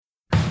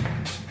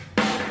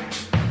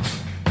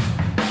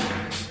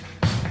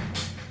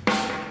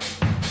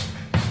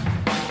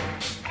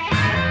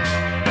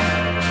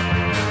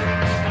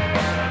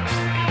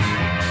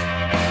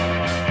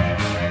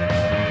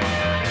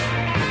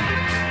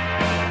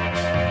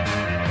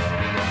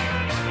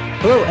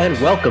Hello and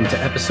welcome to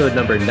episode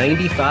number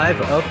 95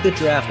 of The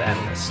Draft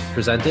Analyst,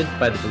 presented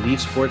by the Believe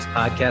Sports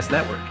Podcast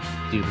Network.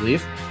 Do you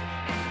believe?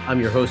 I'm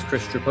your host,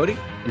 Chris Tripodi,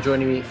 and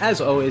joining me,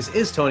 as always,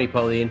 is Tony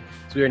Pauline.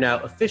 So we are now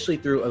officially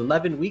through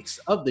 11 weeks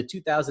of the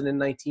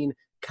 2019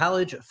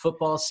 college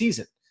football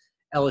season.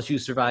 LSU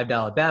survived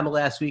Alabama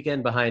last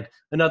weekend behind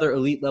another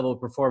elite-level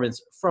performance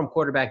from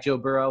quarterback Joe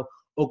Burrow.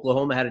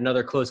 Oklahoma had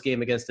another close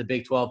game against the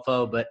Big 12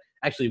 foe, but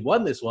actually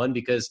won this one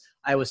because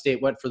Iowa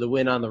State went for the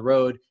win on the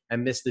road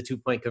and missed the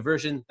two-point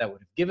conversion that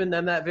would have given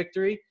them that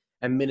victory.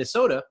 And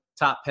Minnesota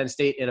topped Penn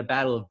State in a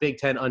battle of Big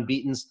Ten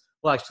unbeatens.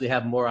 We'll actually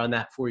have more on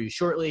that for you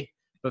shortly.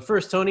 But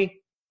first, Tony,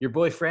 your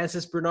boy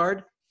Francis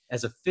Bernard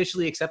has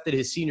officially accepted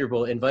his Senior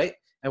Bowl invite,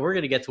 and we're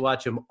going to get to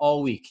watch him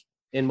all week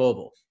in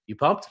mobile. You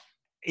pumped?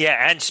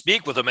 Yeah, and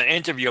speak with him and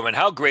interview him. And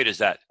how great is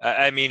that?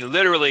 I mean,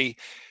 literally,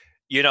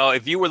 you know,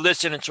 if you were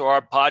listening to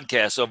our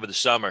podcast over the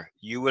summer,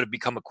 you would have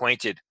become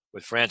acquainted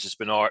with Francis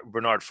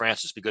Bernard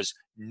Francis, because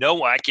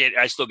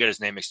I still get his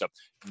name mixed up.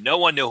 No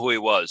one knew who he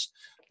was.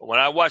 But when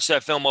I watched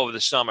that film over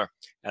the summer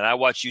and I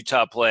watched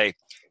Utah play,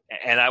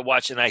 and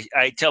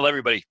I tell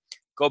everybody,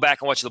 go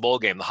back and watch the bowl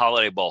game, the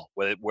Holiday Bowl,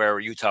 where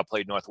Utah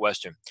played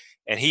Northwestern.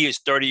 And he is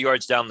 30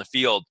 yards down the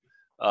field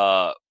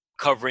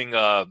covering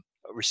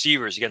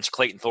receivers against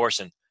Clayton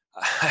Thorson.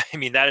 I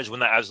mean, that is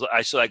when I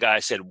saw that guy, I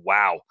said,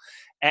 wow.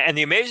 And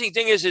the amazing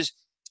thing is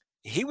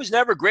he was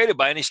never graded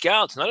by any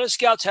scouts. None of the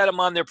scouts had him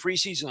on their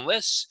preseason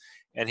lists.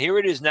 And here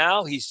it is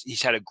now.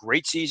 He's had a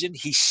great season.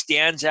 He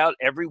stands out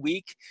every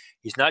week.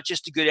 He's not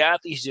just a good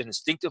athlete. He's an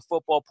instinctive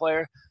football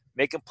player,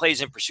 making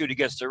plays in pursuit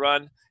against the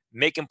run,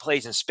 making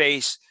plays in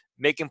space,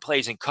 making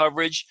plays in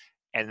coverage.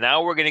 And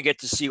now we're going to get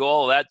to see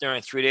all of that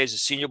during 3 days of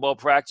Senior Bowl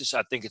practice.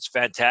 I think it's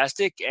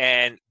fantastic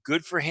and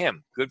good for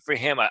him. Good for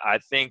him. I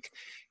think,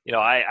 you know,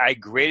 I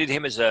graded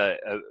him as a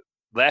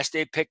last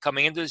day pick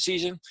coming into the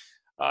season.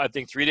 I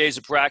think 3 days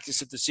of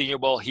practice at the Senior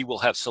Bowl, he will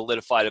have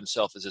solidified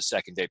himself as a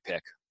second-day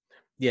pick.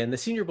 Yeah, and the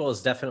Senior Bowl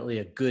is definitely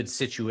a good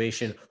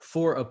situation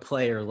for a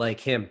player like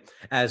him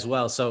as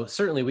well. So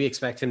certainly we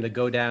expect him to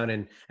go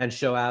down and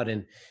show out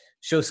and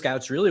show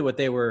scouts really what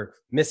they were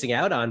missing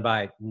out on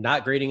by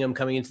not grading him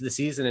coming into the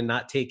season and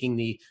not taking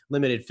the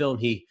limited film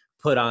he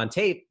put on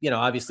tape, you know,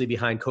 obviously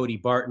behind Cody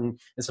Barton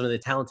and some of the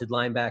talented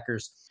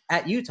linebackers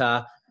at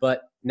Utah.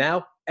 But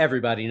now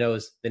everybody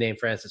knows the name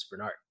Francis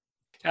Bernard.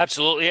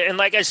 Absolutely. And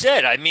like I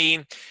said, I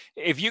mean,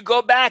 if you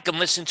go back and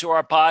listen to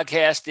our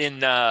podcast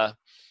in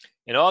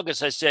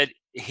August, I said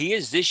he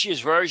is this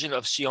year's version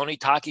of Sione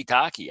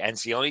Takitaki. And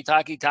Sione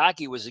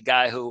Takitaki was a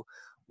guy who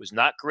was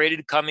not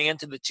graded coming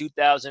into the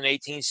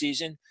 2018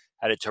 season,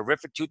 had a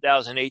terrific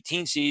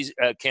 2018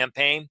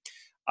 campaign.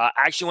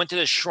 Actually went to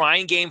the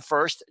Shrine game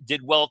first,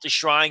 did well at the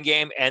Shrine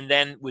game, and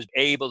then was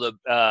able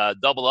to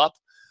double up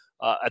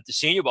at the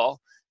Senior Bowl.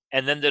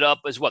 And ended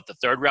up as the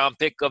third-round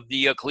pick of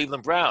the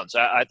Cleveland Browns.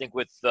 I think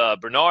with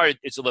Bernard,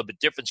 it's a little bit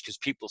different because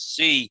people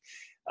see,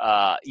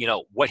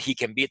 what he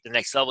can be at the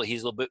next level.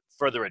 He's a little bit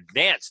further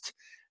advanced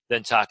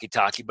than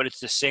Takitaki, but it's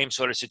the same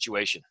sort of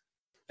situation.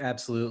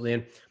 Absolutely.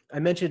 And I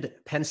mentioned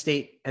Penn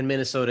State and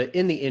Minnesota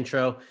in the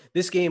intro.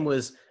 This game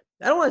was,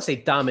 I don't want to say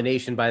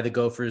domination by the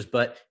Gophers,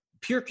 but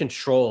pure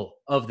control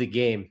of the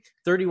game.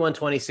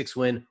 31-26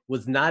 win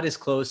was not as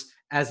close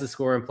as the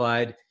score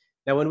implied.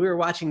 Now, when we were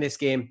watching this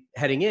game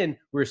heading in,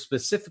 we were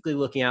specifically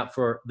looking out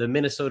for the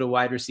Minnesota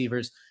wide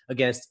receivers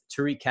against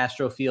Tariq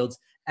Castro-Fields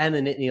and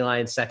the Nittany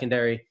Lions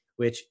secondary,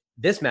 which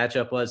this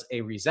matchup was a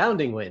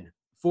resounding win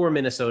for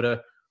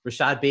Minnesota.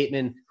 Rashad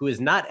Bateman, who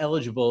is not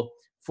eligible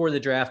for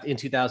the draft in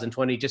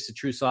 2020, just a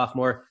true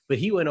sophomore, but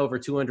he went over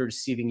 200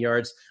 receiving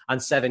yards on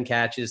 7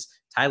 catches.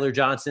 Tyler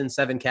Johnson,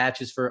 7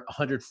 catches for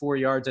 104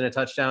 yards and a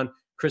touchdown.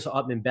 Chris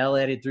Autman-Bell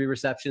added 3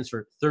 receptions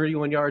for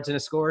 31 yards and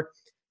a score.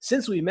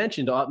 Since we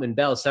mentioned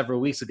Autman-Bell several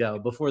weeks ago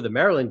before the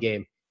Maryland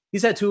game,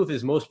 he's had 2 of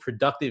his most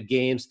productive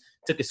games,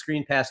 took a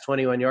screen pass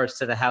 21 yards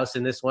to the house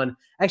in this one,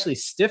 actually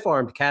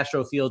stiff-armed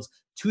Castro-Fields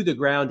to the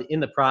ground in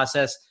the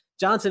process.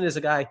 Johnson is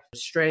a guy,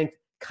 strength,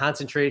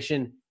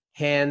 concentration,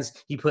 hands.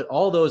 He put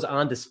all those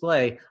on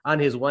display on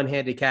his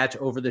one-handed catch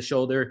over the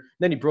shoulder.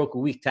 Then he broke a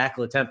weak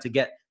tackle attempt to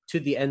get to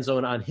the end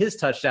zone on his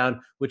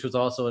touchdown, which was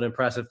also an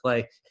impressive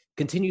play.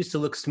 Continues to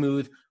look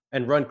smooth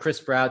and run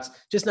crisp routes,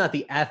 just not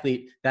the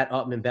athlete that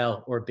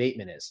Autman-Bell or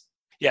Bateman is.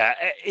 Yeah,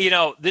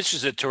 this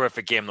was a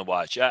terrific game to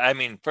watch. I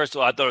mean, first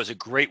of all, I thought it was a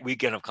great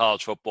weekend of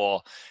college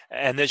football,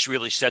 and this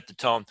really set the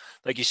tone.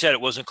 Like you said, it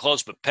wasn't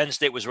close, but Penn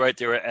State was right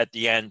there at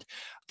the end.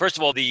 First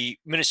of all, the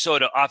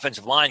Minnesota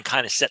offensive line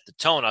kind of set the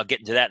tone. I'll get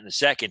into that in a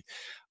second.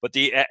 But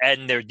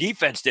their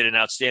defense did an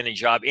outstanding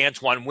job.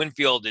 Antoine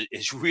Winfield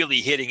is really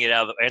hitting it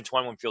out.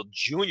 Antoine Winfield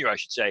Jr., I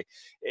should say,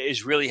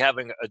 is really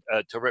having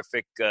a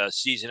terrific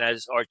season,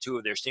 as are 2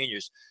 of their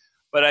seniors.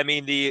 But, I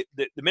mean, the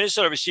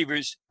Minnesota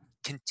receivers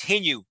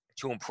continue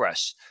to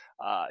impress.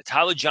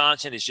 Tyler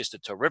Johnson is just a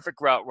terrific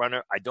route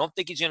runner. I don't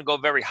think he's going to go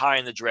very high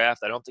in the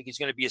draft. I don't think he's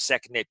going to be a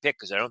second-day pick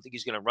because I don't think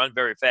he's going to run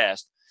very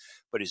fast.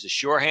 But he's a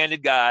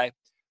sure-handed guy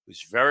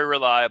who's very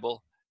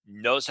reliable,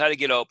 knows how to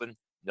get open,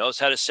 knows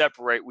how to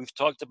separate. We've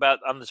talked about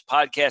on this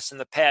podcast in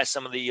the past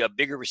some of the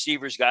bigger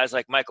receivers, guys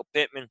like Michael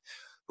Pittman,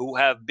 who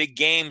have big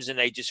games and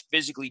they just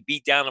physically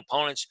beat down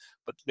opponents,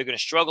 but they're going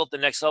to struggle at the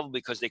next level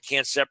because they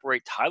can't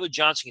separate. Tyler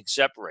Johnson can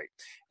separate.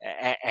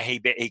 And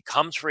he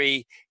comes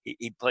free.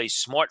 He plays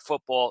smart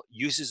football,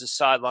 uses the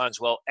sidelines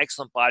well,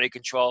 excellent body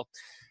control.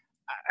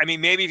 I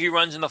mean, maybe if he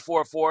runs in the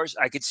 4.4s,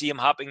 I could see him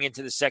hopping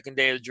into the second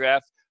day of the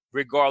draft.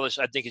 Regardless,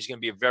 I think he's going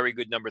to be a very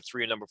good number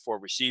 3 and number 4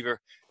 receiver.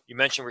 You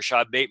mentioned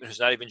Rashad Bateman, who's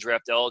not even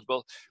draft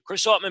eligible.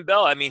 Chris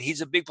Autman-Bell, I mean,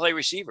 he's a big play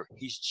receiver.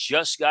 He's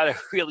just got to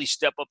really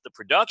step up the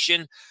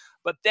production.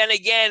 But then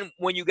again,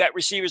 when you got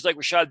receivers like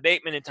Rashad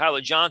Bateman and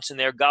Tyler Johnson,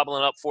 they're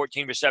gobbling up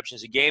 14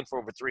 receptions a game for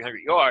over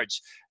 300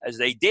 yards, as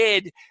they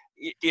did.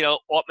 You know,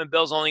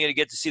 Autman-Bell's only going to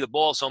get to see the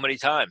ball so many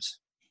times.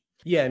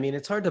 Yeah, I mean,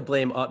 it's hard to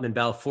blame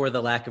Autman-Bell for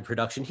the lack of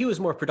production. He was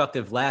more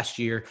productive last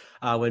year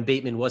when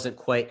Bateman wasn't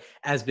quite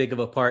as big of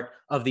a part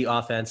of the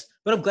offense.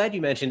 But I'm glad you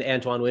mentioned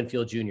Antoine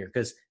Winfield Jr.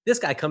 because this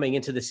guy coming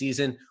into the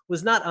season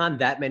was not on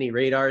that many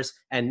radars.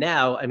 And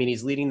now, I mean,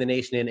 he's leading the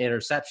nation in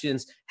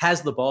interceptions,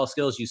 has the ball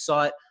skills. You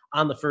saw it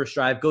on the first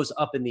drive, goes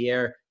up in the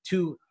air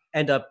to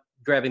end up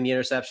grabbing the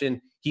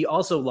interception. He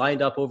also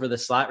lined up over the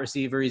slot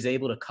receiver. He's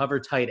able to cover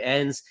tight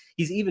ends.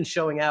 He's even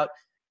showing out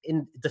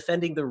in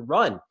defending the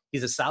run.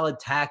 He's a solid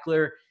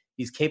tackler.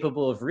 He's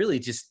capable of really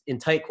just in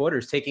tight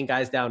quarters, taking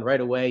guys down right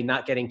away,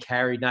 not getting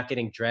carried, not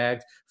getting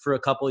dragged for a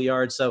couple of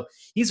yards. So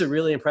he's a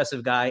really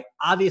impressive guy.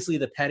 Obviously,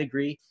 the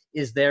pedigree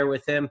is there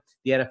with him,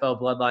 the NFL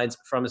bloodlines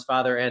from his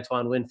father,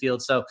 Antoine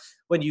Winfield. So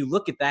when you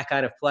look at that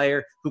kind of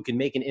player who can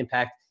make an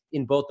impact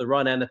in both the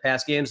run and the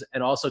pass games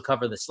and also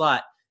cover the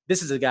slot,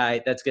 this is a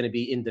guy that's going to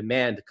be in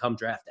demand come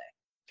draft day.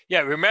 Yeah,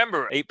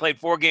 remember, he played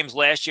 4 games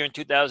last year in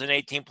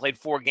 2018, played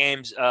 4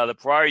 games the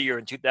prior year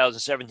in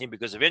 2017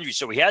 because of injury.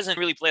 So he hasn't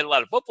really played a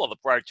lot of football the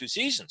prior 2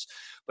 seasons.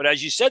 But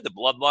as you said, the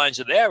bloodlines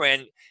are there.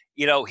 And,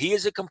 you know, he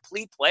is a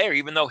complete player,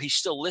 even though he's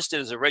still listed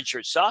as a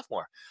redshirt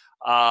sophomore.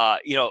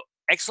 You know,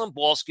 excellent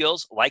ball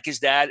skills like his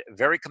dad,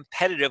 very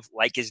competitive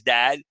like his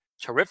dad,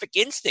 terrific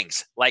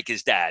instincts like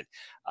his dad.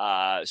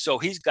 So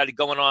he's got it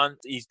going on.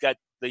 He's got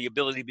the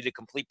ability to be the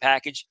complete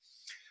package.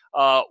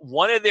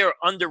 One of their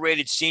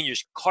underrated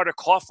seniors, Carter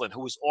Coughlin,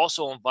 who was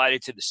also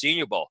invited to the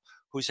Senior Bowl,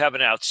 who's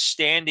having an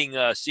outstanding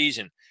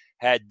season,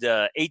 had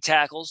 8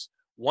 tackles,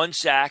 1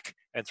 sack,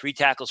 and 3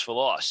 tackles for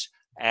loss.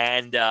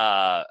 And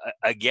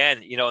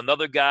again, you know,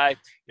 another guy, you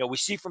know, we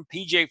see from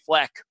PJ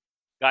Fleck,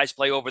 guys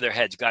play over their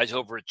heads, guys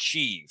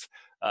overachieve.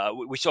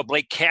 We saw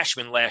Blake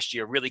Cashman last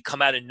year really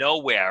come out of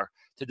nowhere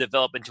to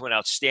develop into an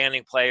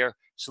outstanding player,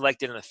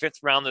 selected in the 5th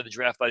round of the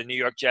draft by the New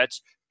York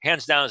Jets.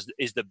 Hands down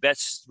is the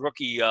best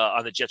rookie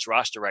on the Jets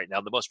roster right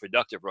now, the most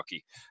productive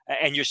rookie.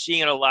 And you're seeing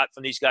it a lot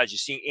from these guys. You're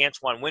seeing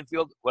Antoine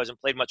Winfield, who hasn't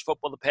played much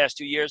football the past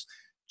 2 years,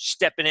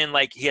 stepping in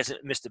like he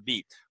hasn't missed a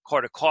beat.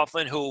 Carter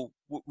Coughlin, who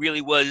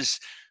really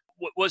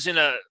wasn't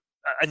a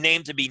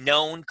name to be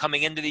known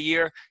coming into the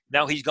year.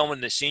 Now he's going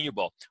to the Senior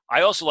Bowl.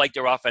 I also like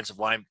their offensive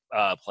line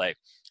play.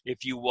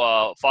 If you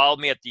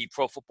followed me at the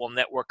Pro Football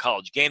Network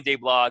College Game Day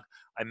blog,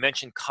 I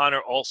mentioned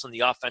Connor Olson,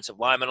 the offensive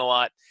lineman, a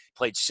lot.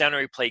 Played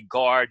center, he played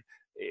guard.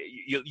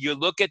 You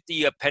look at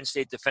the Penn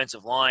State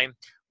defensive line.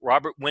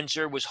 Robert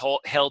Windsor was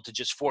held to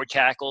just 4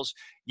 tackles.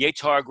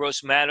 Yetur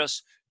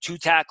Gross-Matos, 2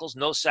 tackles,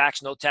 no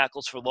sacks, no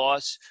tackles for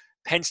loss.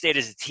 Penn State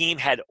as a team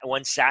had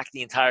 1 sack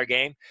the entire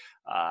game.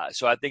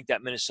 So I think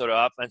that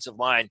Minnesota offensive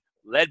line,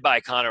 led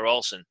by Connor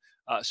Olson,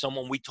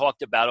 someone we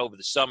talked about over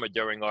the summer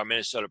during our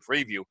Minnesota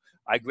preview,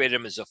 I graded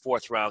him as a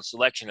 4th-round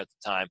selection at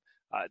the time.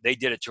 They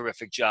did a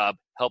terrific job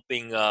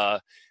helping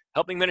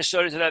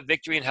Minnesota to that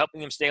victory and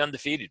helping them stay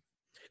undefeated.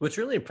 What's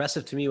really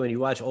impressive to me when you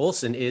watch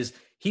Olson is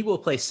he will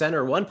play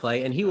center one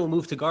play and he will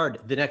move to guard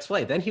the next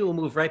play. Then he will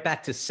move right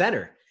back to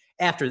center.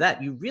 After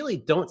that, you really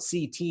don't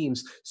see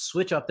teams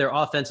switch up their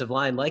offensive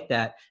line like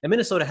that. And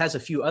Minnesota has a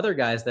few other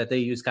guys that they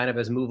use kind of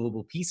as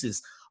movable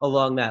pieces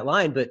along that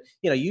line. But,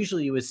 you know,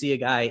 usually you would see a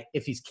guy,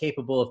 if he's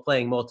capable of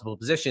playing multiple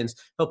positions,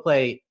 he'll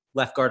play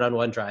left guard on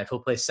one drive. He'll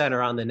play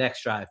center on the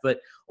next drive. But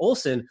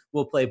Olson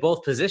will play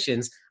both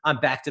positions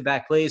on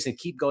back-to-back plays and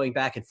keep going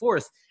back and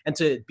forth. And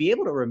to be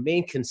able to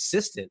remain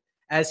consistent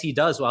as he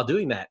does while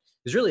doing that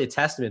is really a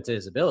testament to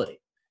his ability.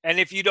 And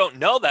if you don't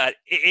know that,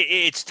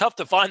 it's tough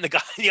to find the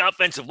guy in the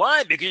offensive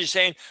line because you're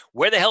saying,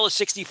 where the hell is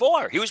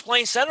 64? He was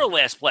playing center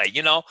last play.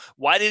 You know,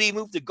 why did he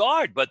move to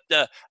guard? But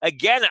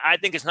again, I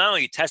think it's not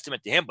only a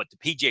testament to him, but to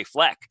PJ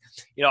Fleck.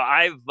 You know,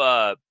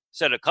 I've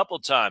said a couple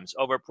of times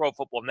over Pro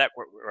Football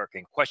Network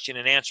and question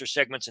and answer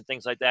segments and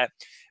things like that.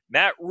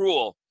 Matt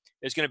Rule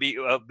is going to be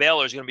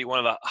Baylor is going to be one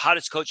of the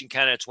hottest coaching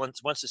candidates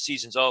once the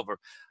season's over.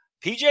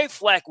 PJ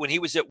Fleck, when he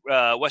was at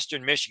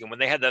Western Michigan, when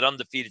they had that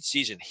undefeated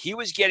season, he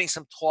was getting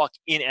some talk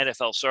in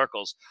NFL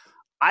circles.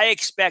 I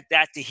expect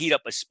that to heat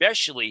up,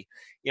 especially,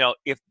 you know,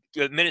 if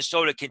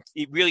Minnesota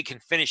really can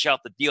finish out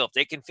the deal. If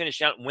they can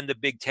finish out and win the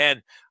Big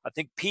Ten, I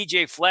think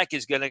PJ Fleck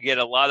is going to get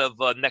a lot of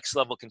next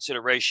level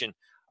consideration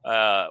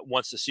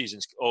once the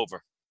season's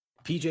over.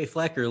 PJ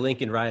Fleck or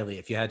Lincoln Riley,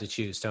 if you had to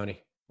choose,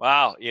 Tony?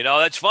 Wow. You know,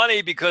 that's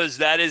funny because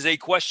that is a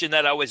question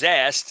that I was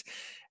asked.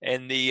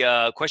 in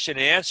the question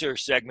and answer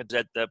segment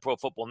at the Pro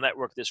Football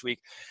Network this week.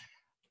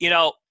 You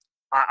know,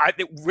 I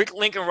think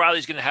Lincoln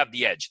Riley's going to have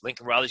the edge.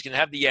 Lincoln Riley's going to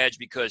have the edge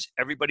because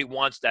everybody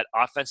wants that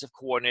offensive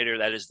coordinator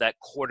that is that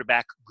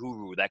quarterback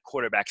guru, that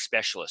quarterback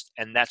specialist,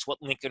 and that's what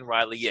Lincoln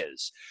Riley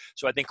is.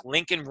 So I think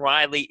Lincoln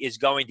Riley is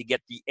going to get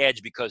the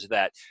edge because of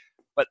that.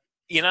 But,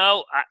 you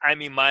know, I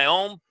mean, my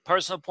own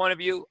personal point of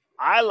view,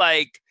 I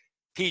like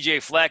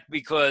PJ Fleck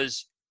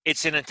because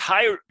it's an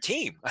entire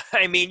team.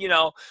 I mean, you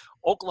know,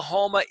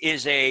 Oklahoma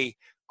is a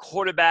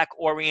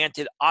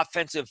quarterback-oriented,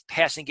 offensive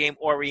passing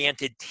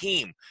game-oriented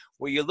team.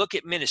 Where you look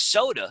at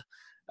Minnesota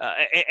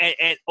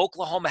and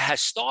Oklahoma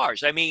has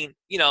stars. I mean,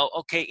 you know,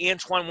 okay,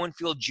 Antoine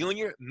Winfield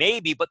Jr.,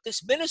 maybe, but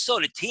this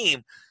Minnesota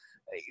team,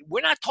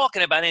 we're not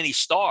talking about any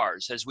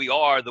stars as we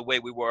are the way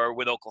we were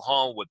with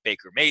Oklahoma, with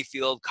Baker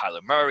Mayfield, Kyler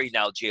Murray,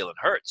 now Jalen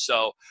Hurts.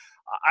 So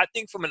I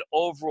think from an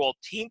overall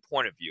team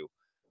point of view,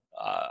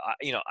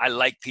 you know, I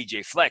like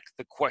PJ Fleck.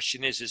 The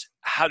question is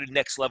how do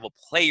next level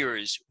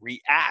players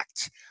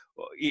react,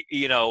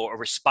 you know, or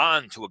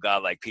respond to a guy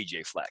like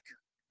PJ Fleck?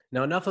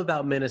 Now, enough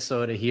about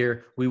Minnesota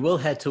here. We will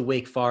head to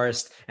Wake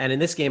Forest. And in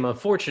this game,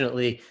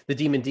 unfortunately, the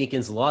Demon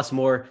Deacons lost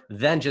more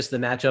than just the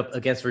matchup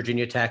against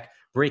Virginia Tech.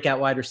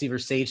 Breakout wide receiver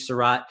Sage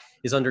Surratt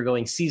is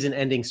undergoing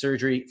season-ending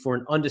surgery for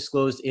an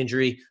undisclosed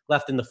injury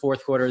left in the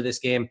fourth quarter of this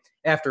game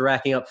after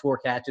racking up 4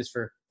 catches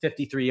for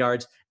 53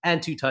 yards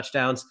and 2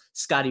 touchdowns.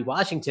 Scotty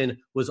Washington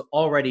was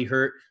already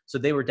hurt, so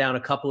they were down a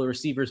couple of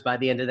receivers by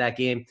the end of that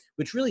game,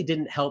 which really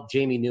didn't help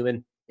Jamie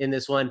Newman in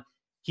this one.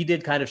 He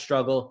did kind of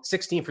struggle,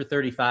 16 for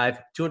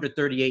 35,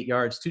 238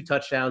 yards, 2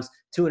 touchdowns,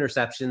 2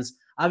 interceptions.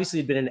 Obviously,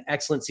 it had been an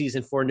excellent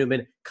season for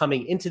Newman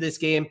coming into this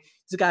game.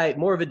 He's a guy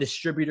more of a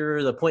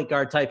distributor, the point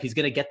guard type. He's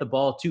going to get the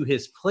ball to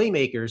his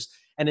playmakers.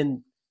 And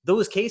in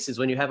those cases,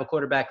 when you have a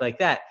quarterback like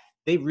that,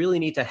 they really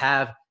need to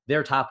have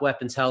their top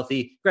weapons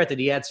healthy. Granted,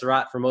 he had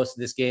Surratt for most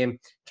of this game.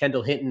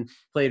 Kendall Hinton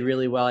played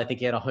really well. I think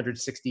he had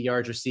 160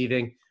 yards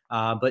receiving.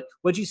 But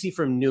what do you see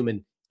from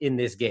Newman in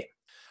this game?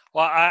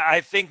 Well,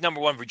 I think,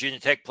 number one, Virginia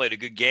Tech played a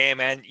good game,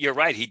 and you're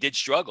right, he did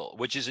struggle,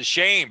 which is a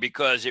shame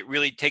because it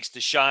really takes the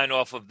shine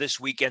off of this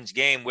weekend's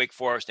game, Wake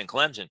Forest and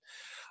Clemson.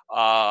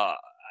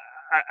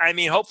 I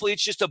mean, hopefully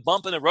it's just a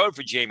bump in the road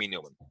for Jamie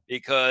Newman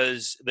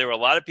because there were a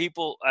lot of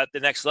people at the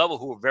next level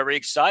who were very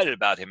excited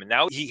about him, and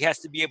now he has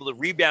to be able to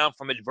rebound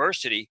from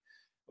adversity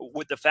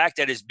with the fact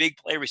that his big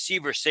play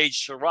receiver,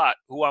 Sage Surratt,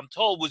 who I'm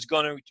told was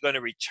going to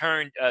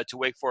return to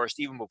Wake Forest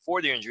even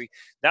before the injury,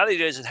 now that he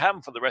doesn't have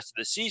him for the rest of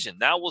the season.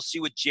 Now we'll see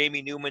what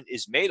Jamie Newman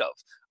is made of.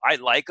 I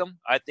like him.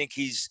 I think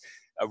he's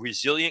a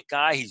resilient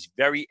guy. He's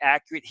very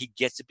accurate. He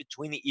gets it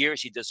between the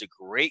ears. He does a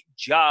great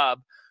job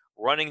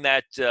running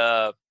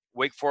that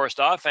Wake Forest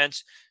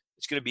offense.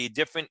 It's going to be a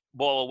different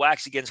ball of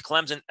wax against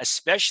Clemson,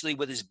 especially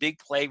with his big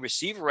play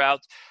receiver out.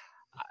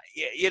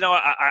 You know,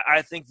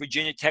 I think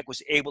Virginia Tech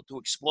was able to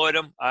exploit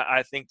him.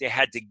 I think they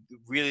had to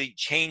really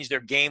change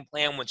their game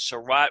plan when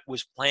Surratt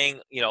was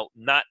playing, you know,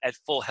 not at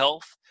full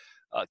health.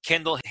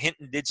 Kendall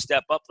Hinton did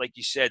step up, like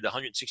you said,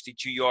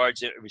 162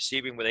 yards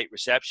receiving with 8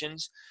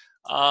 receptions.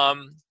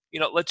 You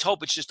know, let's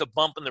hope it's just a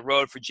bump in the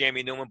road for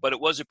Jamie Newman, but it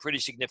was a pretty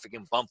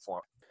significant bump for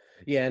him.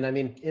 Yeah, and I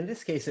mean, in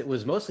this case, it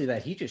was mostly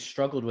that he just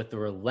struggled with the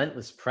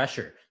relentless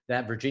pressure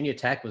that Virginia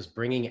Tech was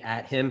bringing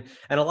at him.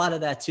 And a lot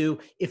of that, too,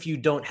 if you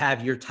don't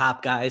have your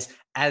top guys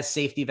as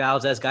safety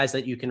valves, as guys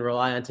that you can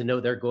rely on to know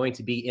they're going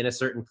to be in a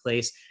certain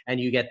place and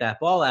you get that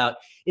ball out,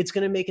 it's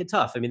going to make it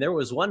tough. I mean, there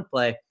was one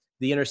play,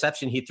 the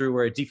interception he threw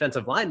where a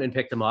defensive lineman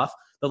picked him off.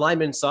 The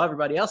lineman saw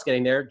everybody else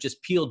getting there,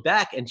 just peeled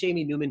back, and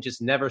Jamie Newman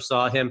just never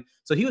saw him.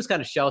 So he was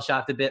kind of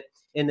shell-shocked a bit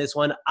in this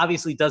one.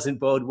 Obviously doesn't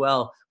bode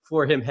well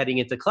for him heading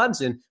into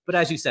Clemson. But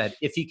as you said,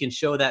 if he can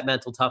show that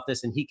mental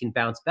toughness and he can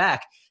bounce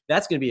back,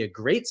 that's going to be a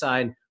great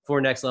sign for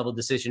next level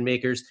decision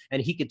makers.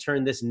 And he could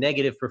turn this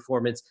negative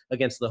performance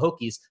against the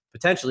Hokies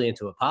potentially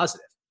into a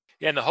positive.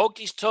 Yeah, and the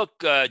Hokies took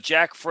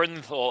Jack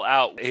Freudenthal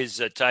out,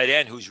 his tight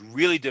end, who's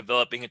really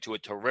developing into a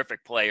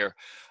terrific player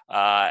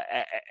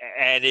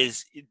and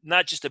is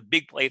not just a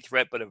big play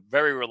threat, but a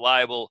very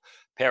reliable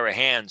pair of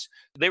hands.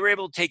 They were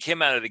able to take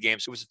him out of the game.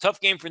 So it was a tough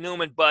game for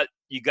Newman, but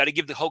you got to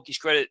give the Hokies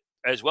credit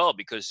as well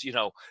because, you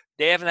know,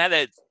 they haven't had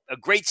a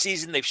great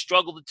season. They've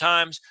struggled at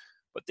times,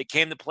 but they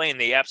came to play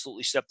and they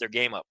absolutely stepped their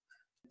game up.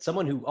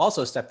 Someone who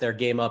also stepped their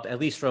game up, at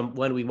least from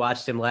when we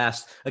watched him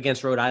last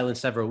against Rhode Island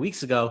several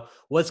weeks ago,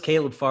 was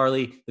Caleb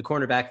Farley, the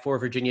cornerback for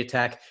Virginia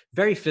Tech.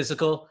 Very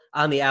physical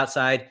on the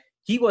outside.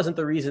 He wasn't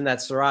the reason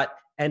that Surratt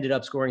ended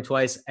up scoring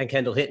twice and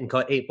Kendall Hinton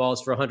caught 8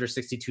 balls for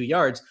 162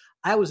 yards.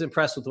 I was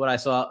impressed with what I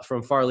saw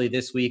from Farley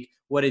this week.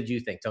 What did you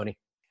think, Tony?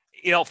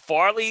 You know,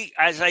 Farley,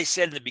 as I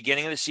said in the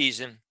beginning of the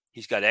season,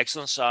 he's got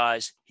excellent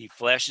size. He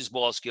flashes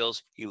ball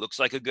skills. He looks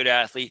like a good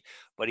athlete,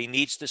 but he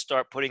needs to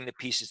start putting the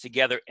pieces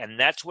together, and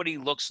that's what he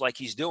looks like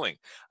he's doing.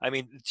 I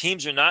mean, the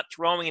teams are not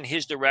throwing in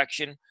his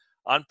direction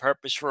on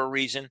purpose for a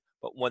reason,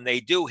 but when they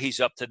do, he's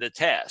up to the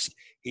task.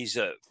 He's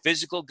a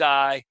physical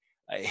guy.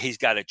 He's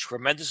got a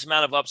tremendous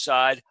amount of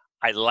upside.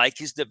 I like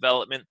his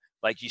development.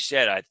 like you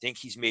said, I think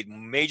he's made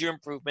major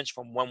improvements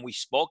from when we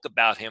spoke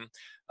about him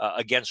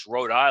against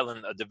Rhode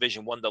Island, a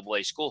Division I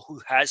AA school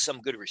who has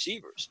some good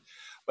receivers.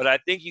 But I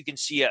think you can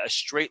see a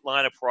straight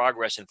line of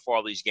progress in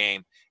Farley's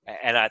game,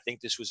 and I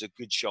think this was a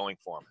good showing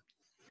for him.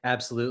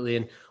 Absolutely.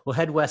 And we'll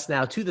head west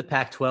now to the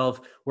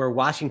Pac-12, where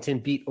Washington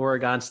beat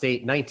Oregon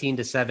State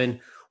 19-7.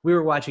 We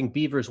were watching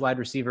Beavers wide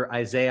receiver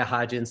Isaiah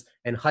Hodgins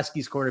and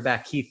Huskies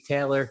quarterback Keith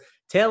Taylor.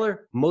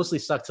 Taylor mostly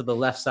stuck to the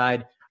left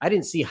side. I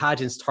didn't see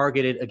Hodgins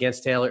targeted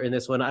against Taylor in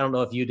this one. I don't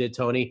know if you did,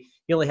 Tony.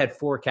 He only had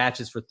 4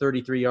 catches for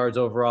 33 yards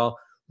overall.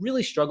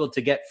 Really struggled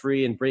to get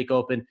free and break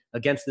open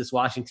against this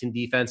Washington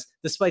defense,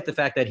 despite the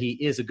fact that he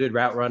is a good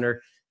route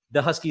runner.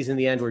 The Huskies in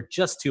the end were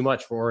just too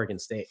much for Oregon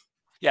State.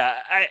 Yeah,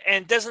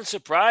 and it doesn't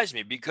surprise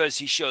me because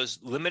he shows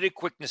limited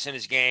quickness in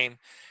his game.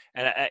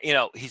 And,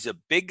 he's a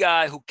big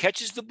guy who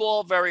catches the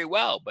ball very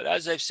well. But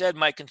as I've said,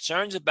 my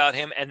concerns about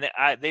him, and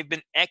they've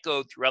been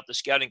echoed throughout the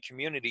scouting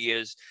community,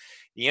 is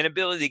the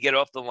inability to get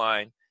off the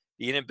line,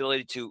 the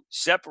inability to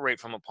separate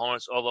from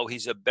opponents, although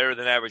he's a better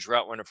than average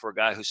route runner for a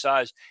guy whose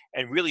size,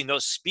 and really no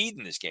speed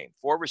in this game.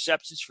 4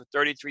 receptions for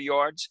 33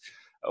 yards,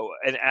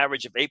 an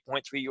average of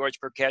 8.3 yards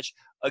per catch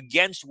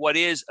against what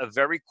is a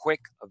very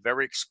quick, a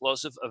very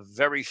explosive, a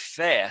very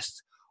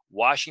fast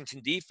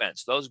Washington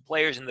defense. Those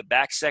players in the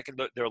back second,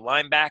 their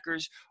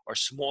linebackers are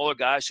smaller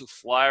guys who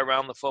fly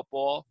around the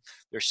football.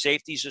 Their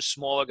safeties are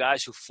smaller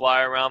guys who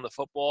fly around the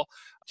football.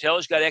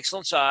 Taylor's got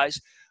excellent size,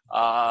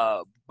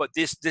 but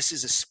this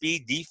is a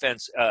speed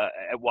defense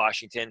at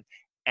Washington,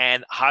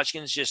 and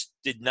Hodgins just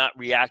did not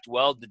react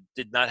well,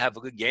 did not have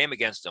a good game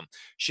against them.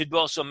 Should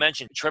also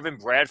mention Trevin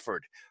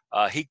Bradford.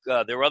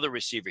 Their other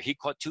receiver, he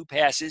caught 2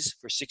 passes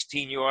for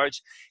 16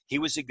 yards. He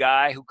was a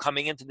guy who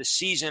coming into the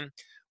season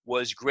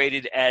was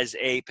graded as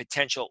a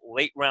potential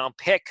late-round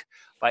pick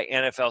by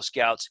NFL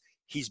scouts.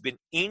 He's been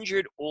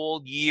injured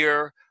all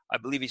year. I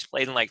believe he's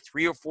played in like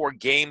 3 or 4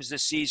 games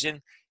this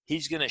season.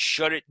 He's going to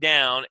shut it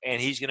down,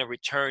 and he's going to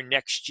return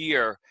next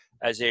year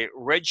as a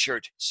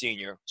redshirt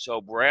senior. So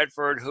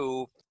Bradford,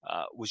 who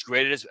was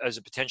graded as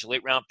a potential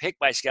late-round pick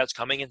by scouts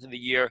coming into the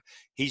year,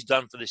 he's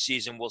done for the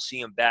season. We'll see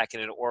him back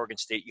in an Oregon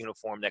State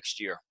uniform next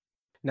year.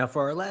 Now,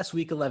 for our last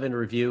Week 11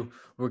 review,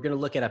 we're going to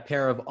look at a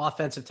pair of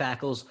offensive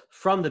tackles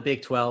from the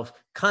Big 12,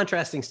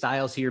 contrasting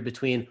styles here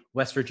between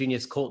West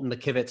Virginia's Colton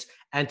McKivitz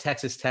and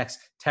Texas Tech's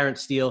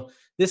Terrence Steele.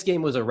 This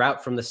game was a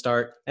rout from the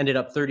start, ended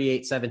up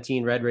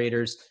 38-17 Red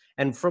Raiders.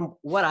 And from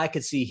what I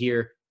could see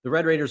here, the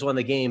Red Raiders won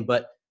the game,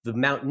 but the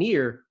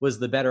Mountaineer was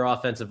the better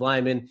offensive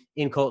lineman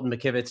in Colton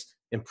McKivitz.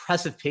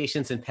 Impressive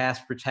patience and pass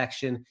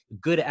protection,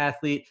 good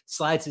athlete,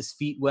 slides his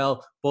feet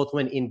well, both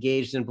when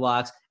engaged in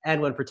blocks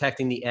and when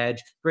protecting the edge.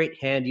 Great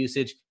hand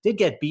usage. Did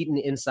get beaten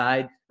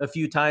inside a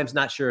few times.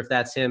 Not sure if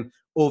that's him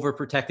over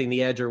protecting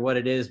the edge or what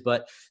it is,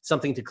 but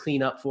something to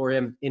clean up for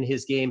him in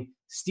his game.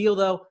 Steele,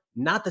 though,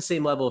 not the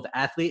same level of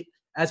athlete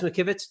as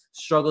McKivitz,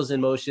 struggles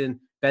in motion,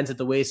 bends at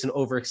the waist and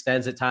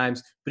overextends at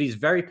times, but he's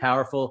very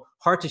powerful,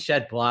 hard to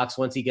shed blocks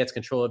once he gets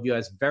control of you,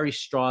 has very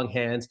strong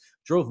hands,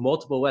 drove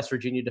multiple West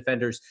Virginia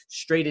defenders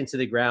straight into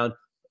the ground,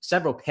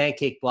 several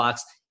pancake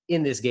blocks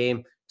in this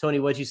game. Tony,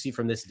 what did you see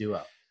from this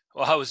duo?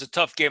 Well, it was a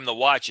tough game to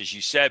watch, as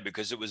you said,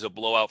 because it was a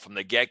blowout from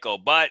the get-go.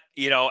 But,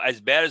 as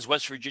bad as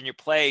West Virginia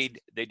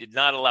played, they did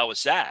not allow a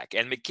sack.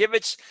 And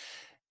McKivitz,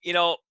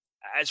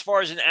 as far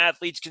as an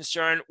athlete's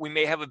concerned, we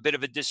may have a bit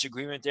of a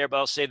disagreement there, but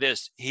I'll say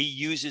this. He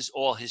uses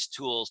all his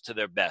tools to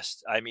their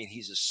best. I mean,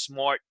 he's a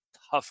smart,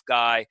 tough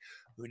guy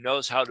who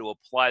knows how to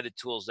apply the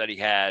tools that he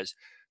has.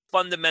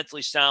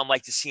 Fundamentally sound,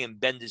 like to see him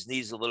bend his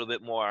knees a little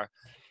bit more,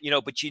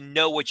 but you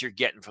know what you're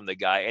getting from the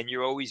guy, and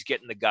you're always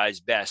getting the guy's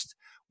best.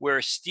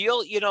 Where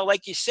Steele,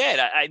 like you said,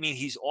 I mean,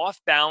 he's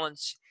off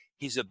balance.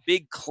 He's a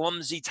big,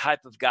 clumsy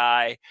type of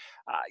guy.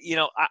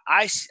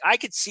 I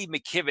could see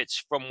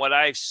McKivitz from what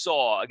I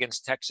saw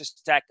against Texas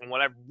Tech and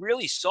what I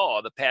really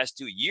saw the past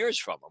 2 years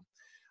from him.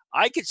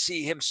 I could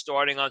see him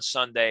starting on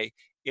Sunday,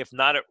 if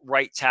not at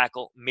right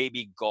tackle,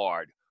 maybe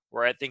guard,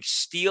 where I think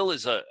Steele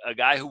is a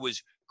guy who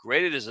was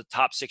graded as a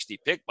top 60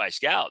 pick by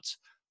scouts.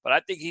 But I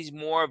think he's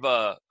more of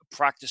a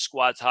practice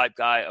squad type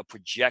guy, a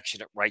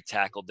projection at right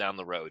tackle down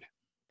the road.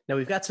 Now,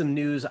 we've got some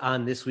news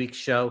on this week's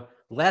show.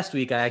 Last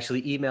week, I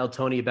actually emailed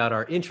Tony about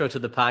our intro to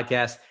the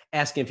podcast,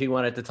 asking if he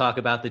wanted to talk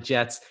about the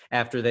Jets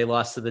after they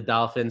lost to the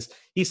Dolphins.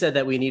 He said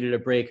that we needed a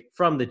break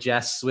from the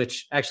Jets,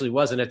 which actually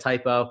wasn't a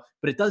typo,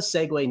 but it does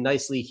segue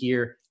nicely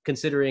here,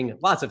 considering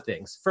lots of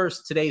things.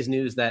 First, today's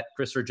news that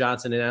Christopher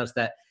Johnson announced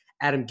that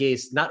Adam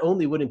Gase not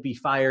only wouldn't be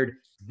fired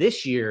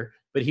this year,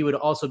 but he would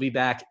also be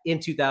back in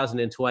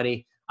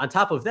 2020. On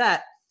top of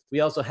that,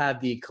 we also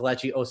have the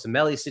Kelechi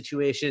Osemele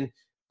situation.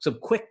 Some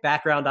quick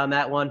background on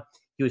that one.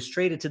 He was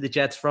traded to the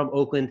Jets from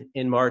Oakland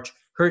in March,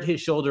 hurt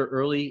his shoulder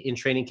early in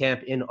training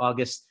camp in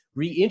August,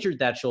 re-injured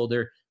that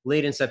shoulder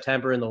late in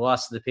September in the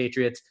loss to the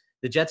Patriots.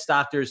 The Jets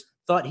doctors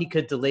thought he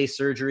could delay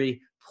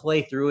surgery,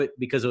 play through it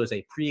because it was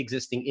a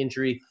pre-existing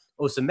injury.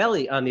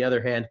 Osemele, on the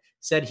other hand,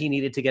 said he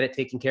needed to get it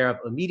taken care of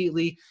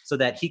immediately so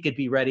that he could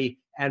be ready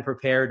and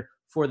prepared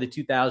for the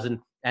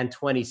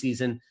 2020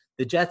 season.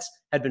 The Jets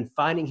had been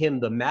fining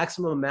him the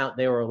maximum amount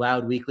they were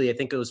allowed weekly. I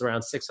think it was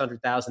around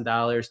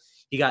 $600,000.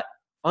 He got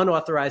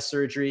unauthorized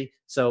surgery.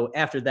 So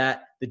after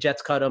that, the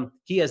Jets cut him.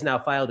 He has now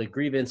filed a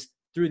grievance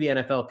through the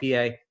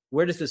NFLPA.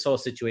 Where does this whole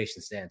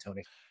situation stand,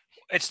 Tony?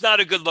 It's not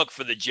a good look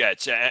for the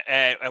Jets,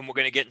 and we're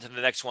going to get into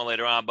the next one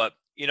later on. But,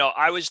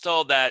 I was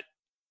told that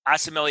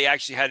Asamelli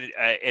actually had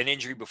an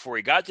injury before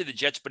he got to the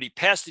Jets, but he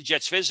passed the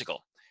Jets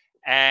physical.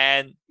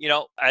 And,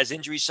 as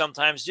injuries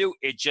sometimes do,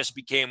 it just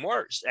became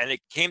worse. And it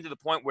came to the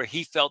point where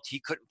he felt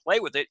he couldn't play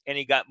with it. And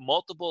he got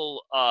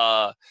multiple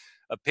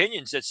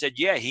opinions that said,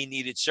 yeah, he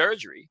needed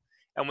surgery.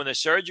 And when the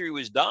surgery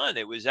was done,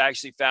 it was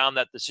actually found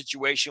that the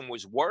situation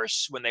was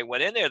worse when they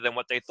went in there than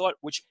what they thought,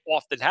 which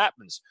often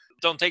happens.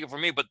 Don't take it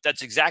from me, but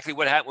that's exactly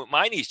what happened with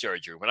my knee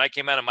surgery. When I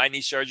came out of my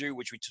knee surgery,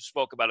 which we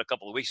spoke about a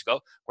couple of weeks ago,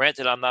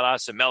 granted, I'm not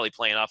Asamelli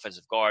playing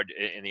offensive guard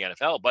in the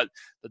NFL, but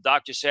the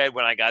doctor said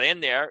when I got in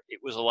there,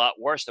 it was a lot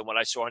worse than what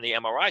I saw in the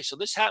MRI. So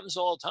this happens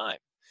all the time.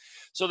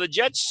 So the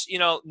Jets,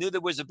 knew there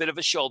was a bit of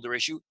a shoulder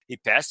issue. He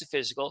passed the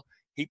physical.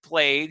 He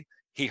played.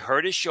 He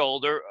hurt his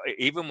shoulder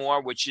even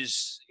more,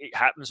 it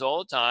happens all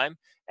the time.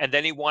 And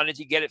then he wanted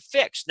to get it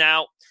fixed.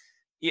 Now,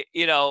 if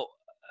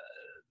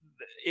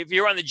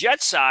you're on the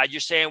Jets side,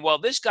 you're saying, well,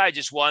 this guy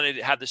just wanted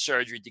to have the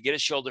surgery to get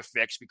his shoulder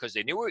fixed because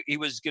they knew he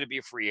was going to be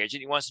a free agent.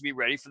 He wants to be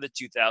ready for the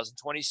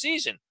 2020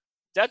 season.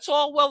 That's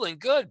all well and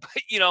good.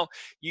 But,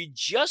 you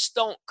just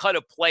don't cut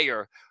a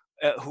player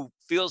who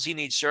feels he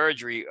needs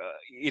surgery,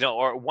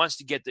 or wants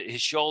to get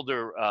his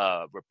shoulder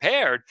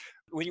repaired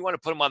when you want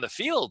to put him on the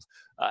field.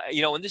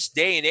 In this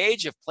day and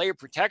age of player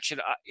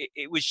protection,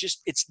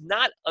 it's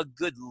not a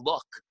good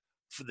look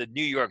for the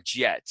New York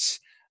Jets.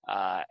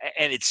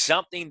 And it's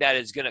something that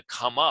is going to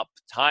come up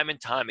time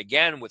and time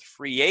again with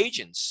free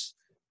agents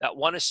that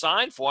want to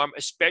sign for him,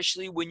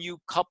 especially when you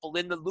couple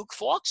in the Luke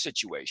Falk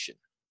situation.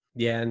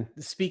 Yeah, and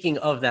speaking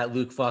of that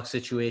Luke Falk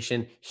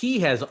situation, he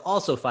has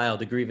also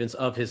filed a grievance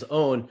of his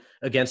own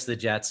against the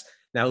Jets.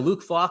 Now,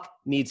 Luke Falk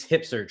needs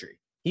hip surgery.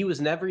 He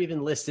was never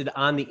even listed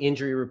on the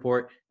injury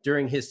report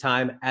during his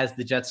time as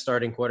the Jets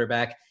starting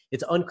quarterback.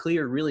 It's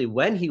unclear really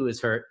when he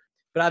was hurt,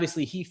 but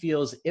obviously he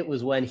feels it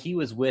was when he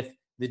was with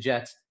the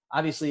Jets.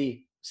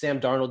 Obviously, Sam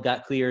Darnold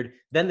got cleared.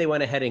 Then they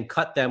went ahead and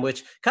cut them,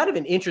 which kind of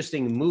an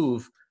interesting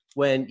move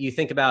when you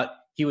think about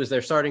he was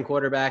their starting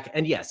quarterback.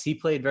 And yes, he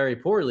played very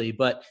poorly,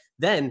 but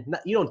then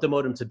you don't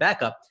demote him to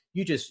backup.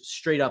 You just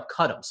straight up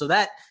cut him. So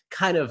that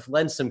kind of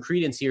lends some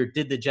credence here.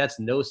 Did the Jets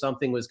know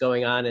something was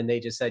going on and they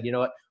just said, you know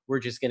what, we're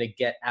just going to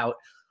get out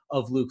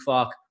of Luke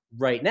Falk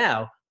right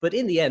now? But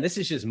in the end, this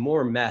is just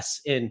more mess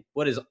in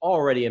what is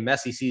already a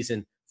messy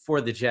season for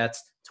the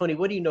Jets. Tony,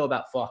 what do you know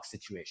about Falk's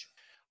situation?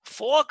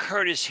 Falk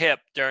hurt his hip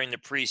during the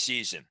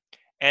preseason,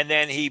 and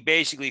then he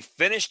basically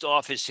finished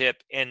off his hip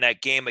in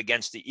that game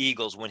against the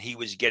Eagles when he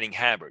was getting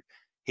hammered.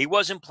 He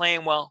wasn't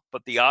playing well,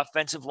 but the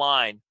offensive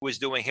line was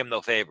doing him no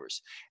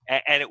favors.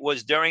 And it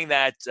was during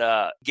that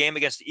game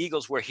against the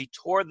Eagles where he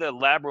tore the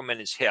labrum in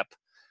his hip,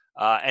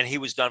 and he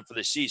was done for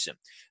the season.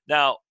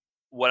 Now,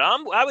 what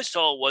I was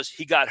told was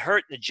he got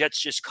hurt and the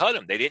Jets just cut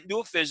him. They didn't do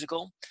a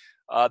physical.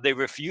 They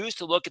refused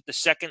to look at the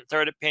second,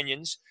 third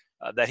opinions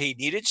that he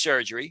needed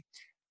surgery.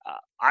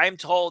 I'm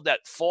told that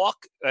Falk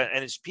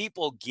and his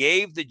people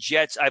gave the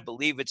Jets, I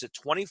believe it's a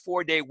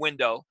 24-day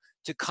window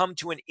to come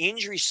to an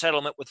injury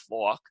settlement with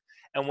Falk.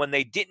 And when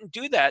they didn't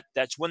do that,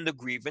 that's when the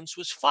grievance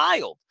was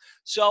filed.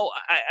 So,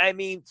 I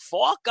mean,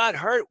 Falk got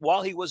hurt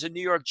while he was a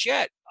New York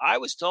Jet. I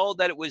was told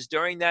that it was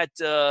during that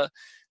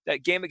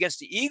game against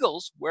the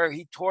Eagles where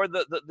he tore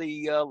the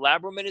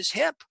labrum in his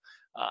hip.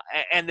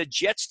 And the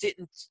Jets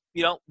didn't,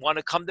 want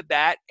to come to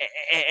bat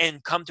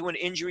and come to an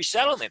injury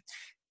settlement.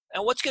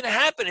 And what's going to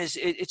happen is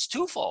it's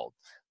twofold.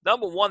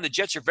 Number one, the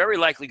Jets are very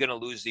likely going to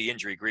lose the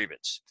injury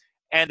grievance.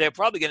 And they're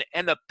probably going to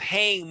end up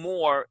paying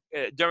more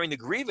during the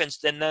grievance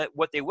than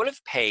what they would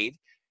have paid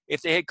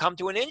if they had come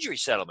to an injury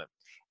settlement.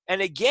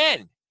 And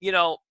again,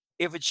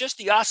 if it's just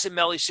the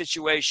Asamelli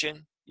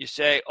situation, you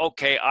say,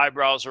 okay,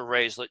 eyebrows are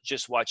raised,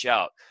 just watch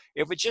out.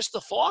 If it's just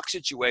the Falk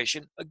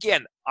situation,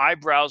 again,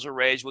 eyebrows are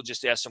raised, we'll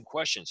just ask some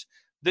questions.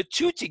 The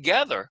two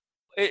together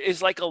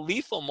is like a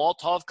lethal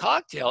Molotov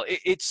cocktail.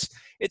 It's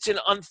an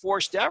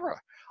unforced error.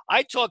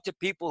 I talk to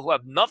people who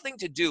have nothing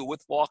to do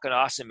with Falk and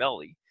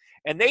Asamelli,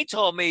 and they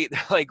told me, they're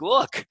like,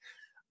 look,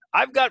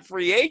 I've got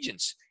free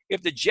agents.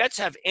 If the Jets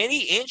have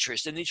any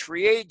interest in these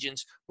free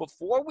agents,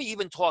 before we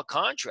even talk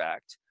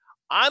contract,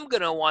 I'm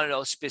going to want to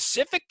know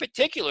specific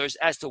particulars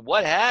as to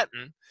what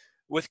happened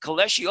with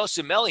Kelechi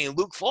Osemele and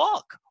Luke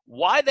Falk.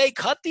 Why they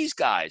cut these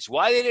guys,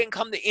 why they didn't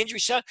come to injury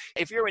settlement.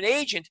 If you're an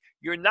agent,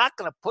 you're not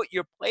going to put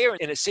your player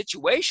in a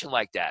situation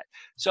like that.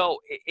 So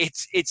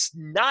it's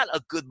not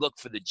a good look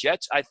for the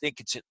Jets. I think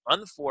it's an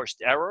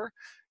unforced error.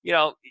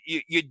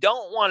 You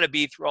don't want to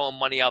be throwing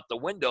money out the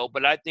window,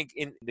 but I think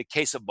in the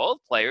case of both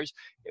players,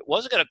 it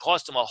wasn't going to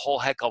cost them a whole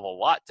heck of a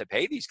lot to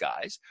pay these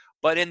guys.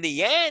 But in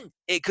the end,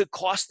 it could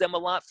cost them a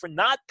lot for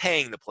not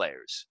paying the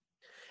players.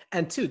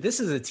 And two, this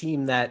is a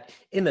team that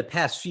in the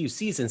past few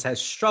seasons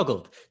has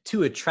struggled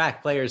to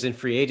attract players in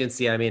free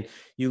agency. I mean,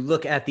 you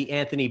look at the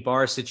Anthony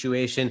Barr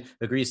situation,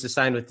 agrees to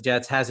sign with the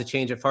Jets, has a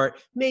change of heart.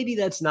 Maybe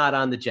that's not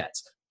on the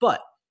Jets,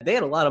 but they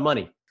had a lot of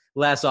money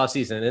last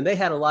offseason and they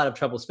had a lot of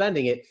trouble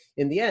spending it.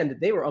 In the end,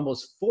 they were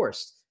almost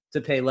forced to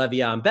pay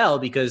Le'Veon Bell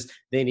because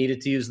they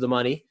needed to use the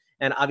money.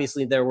 And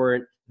obviously there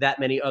weren't that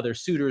many other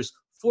suitors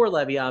for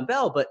Le'Veon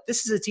Bell, but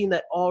this is a team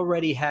that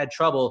already had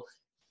trouble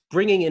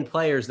bringing in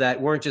players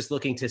that weren't just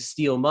looking to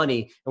steal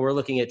money. And we're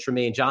looking at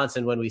Tremaine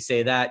Johnson when we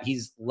say that.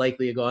 He's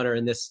likely a goner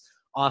in this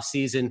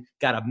offseason,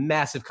 got a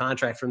massive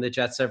contract from the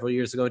Jets several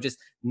years ago, just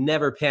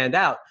never panned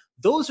out.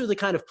 Those are the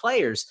kind of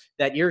players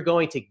that you're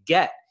going to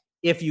get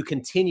if you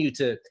continue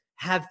to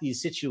have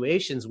these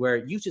situations where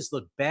you just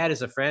look bad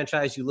as a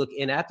franchise, you look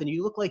inept, and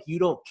you look like you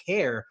don't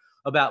care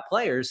about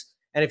players.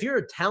 And if you're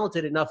a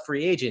talented enough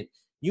free agent,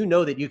 you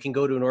know that you can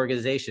go to an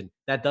organization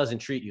that doesn't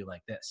treat you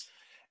like this.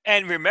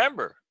 And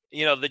remember,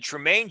 the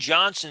Tremaine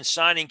Johnson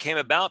signing came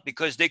about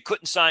because they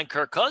couldn't sign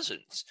Kirk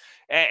Cousins.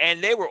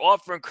 And they were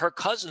offering Kirk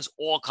Cousins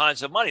all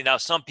kinds of money. Now,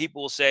 some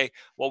people will say,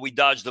 well, we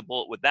dodged the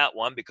bullet with that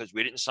one because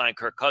we didn't sign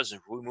Kirk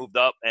Cousins. We moved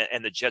up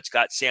and the Jets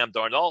got Sam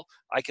Darnold.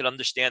 I can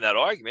understand that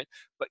argument.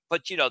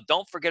 But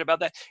don't forget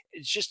about that.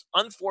 It's just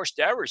unforced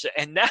errors.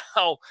 And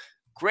now,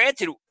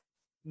 granted,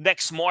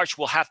 next March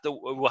we'll have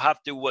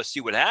to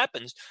see what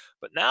happens.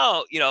 But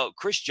now,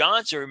 Chris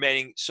Johnson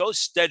remaining so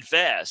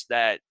steadfast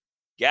that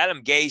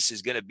Adam Gase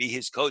is going to be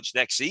his coach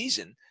next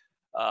season,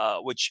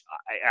 which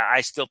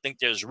I still think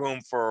there's room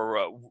for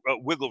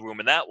wiggle room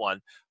in that one.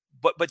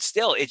 But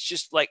still, it's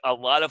just like a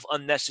lot of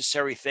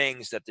unnecessary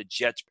things that the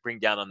Jets bring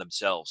down on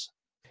themselves.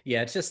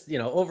 Yeah, it's just,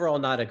 overall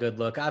not a good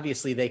look.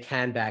 Obviously, they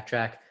can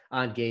backtrack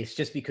on Gase.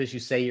 Just because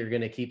you say you're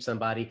going to keep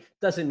somebody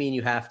doesn't mean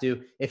you have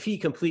to. If he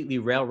completely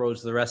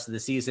railroads the rest of the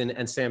season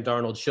and Sam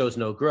Darnold shows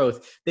no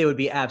growth, they would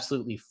be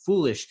absolutely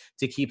foolish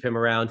to keep him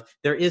around.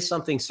 There is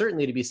something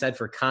certainly to be said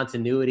for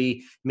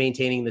continuity,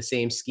 maintaining the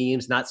same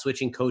schemes, not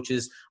switching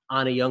coaches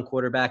on a young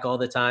quarterback all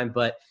the time.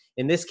 But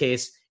in this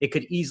case, it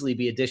could easily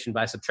be addition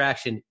by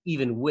subtraction,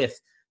 even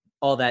with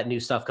all that new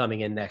stuff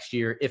coming in next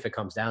year, if it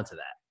comes down to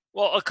that.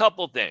 Well, a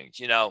couple things,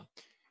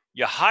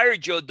 You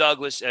hired Joe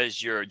Douglas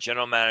as your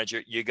general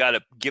manager. You got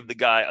to give the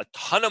guy a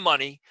ton of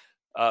money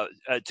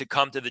to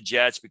come to the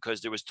Jets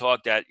because there was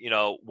talk that,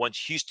 once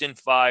Houston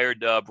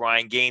fired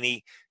Brian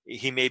Gainey,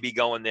 he may be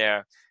going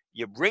there.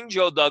 You bring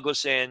Joe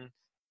Douglas in,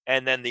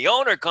 and then the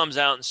owner comes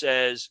out and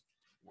says,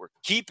 we're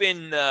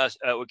keeping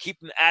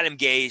Adam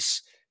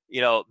Gase,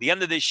 the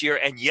end of this year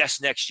and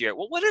yes, next year.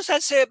 Well, what does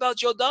that say about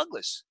Joe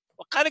Douglas?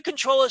 What kind of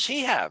control does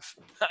he have?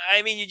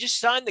 I mean, you just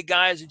signed the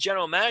guy as a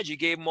general manager,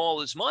 gave him all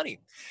his money.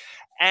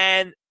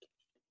 And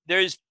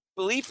there's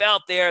belief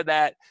out there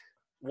that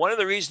one of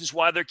the reasons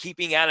why they're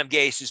keeping Adam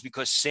Gase is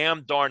because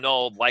Sam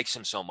Darnold likes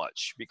him so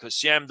much, because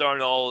Sam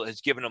Darnold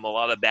has given him a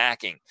lot of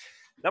backing.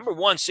 Number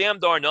one, Sam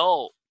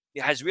Darnold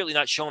has really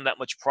not shown that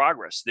much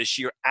progress this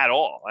year at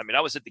all. I mean,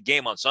 I was at the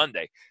game on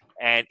Sunday,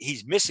 and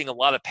he's missing a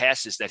lot of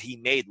passes that he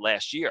made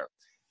last year.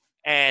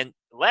 And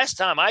last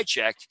time I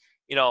checked,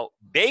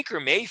 Baker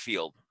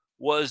Mayfield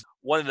was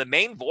one of the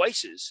main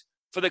voices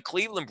for the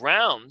Cleveland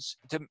Browns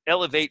to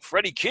elevate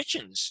Freddie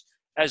Kitchens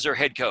as their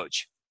head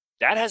coach.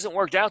 That hasn't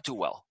worked out too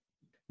well.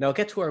 Now I'll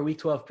get to our Week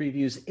 12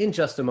 previews in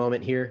just a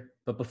moment here.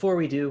 But before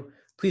we do,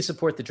 please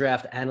support the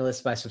Draft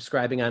Analyst by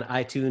subscribing on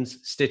iTunes,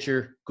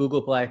 Stitcher,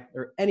 Google Play,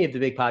 or any of the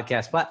big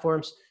podcast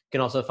platforms. You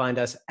can also find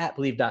us at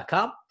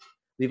Believe.com.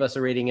 Leave us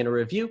a rating and a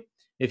review.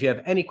 If you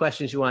have any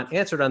questions you want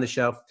answered on the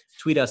show,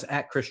 tweet us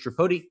at Chris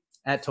Tripodi,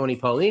 at Tony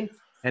Pauline,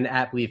 and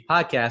at Believe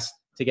Podcast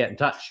to get in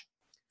touch.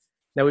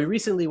 Now, we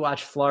recently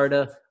watched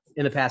Florida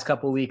in the past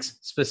couple of weeks,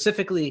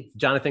 specifically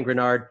Jonathan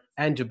Grenard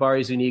and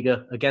Jabari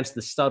Zuniga against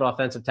the stud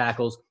offensive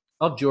tackles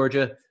of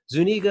Georgia.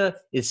 Zuniga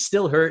is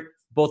still hurt.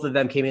 Both of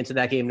them came into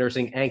that game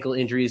nursing ankle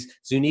injuries.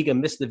 Zuniga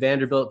missed the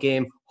Vanderbilt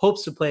game,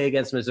 hopes to play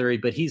against Missouri,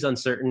 but he's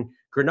uncertain.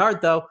 Grenard,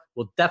 though,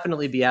 will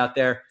definitely be out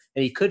there,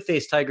 and he could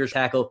face Tigers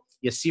tackle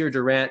Yasir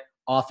Durant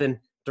often.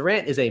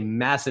 Durant is a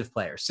massive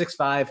player,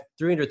 6'5",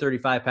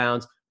 335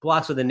 pounds,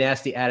 blocks with a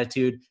nasty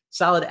attitude,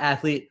 solid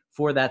athlete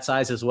for that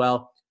size as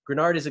well.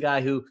 Grenard is a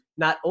guy who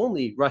not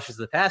only rushes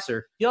the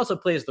passer, he also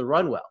plays the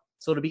run well.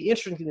 So it'll be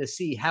interesting to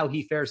see how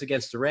he fares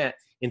against Durant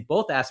in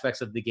both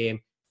aspects of the game,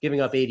 giving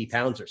up 80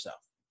 pounds or so.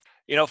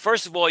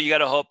 First of all, you got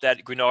to hope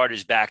that Grenard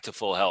is back to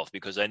full health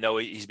because I know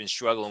he's been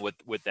struggling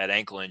with that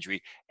ankle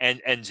injury.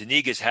 And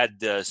Zuniga's had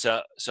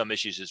some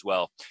issues as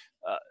well.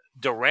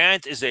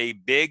 Durant is a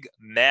big,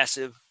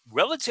 massive,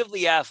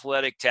 relatively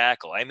athletic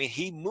tackle. I mean,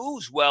 he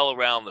moves well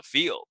around the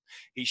field.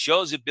 He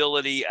shows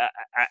ability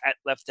at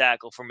left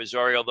tackle for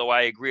Missouri, although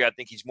I agree, I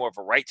think he's more of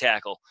a right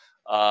tackle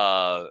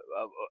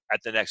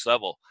at the next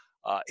level.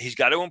 He's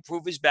got to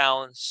improve his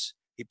balance.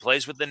 He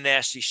plays with a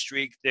nasty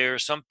streak. There are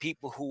some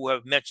people who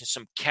have mentioned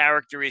some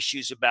character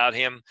issues about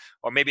him,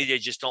 or maybe they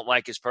just don't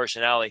like his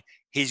personality.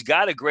 He's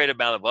got a great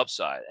amount of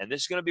upside, and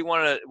this is going to be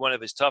one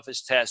of his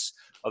toughest tests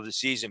of the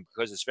season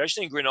because,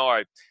 especially in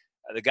Grenard,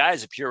 the guy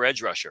is a pure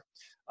edge rusher,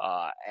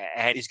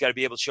 and he's got to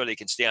be able to show that he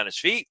can stay on his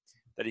feet.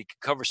 that he can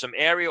cover some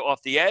area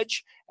off the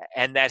edge,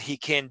 and that he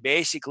can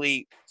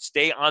basically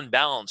stay on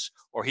balance,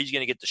 or he's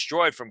going to get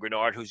destroyed from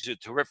Grenard, who's a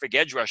terrific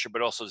edge rusher,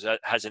 but also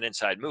has an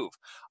inside move.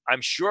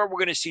 I'm sure we're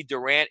going to see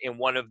Durant in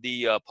one of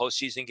the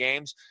postseason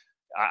games.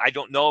 I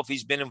don't know if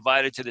he's been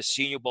invited to the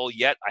Senior Bowl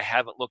yet. I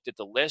haven't looked at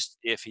the list.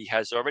 If he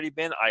has already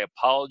been, I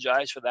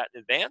apologize for that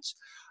in advance.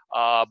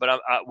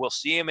 But we'll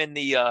see him in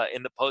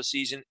the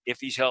postseason if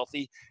he's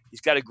healthy.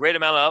 He's got a great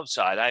amount of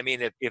upside. I mean,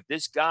 if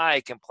this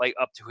guy can play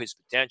up to his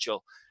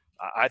potential,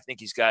 I think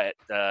he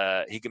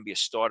can be a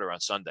starter on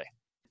Sunday.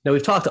 Now,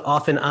 we've talked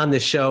often on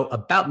this show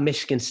about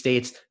Michigan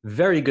State's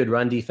very good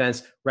run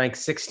defense, ranked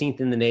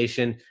 16th in the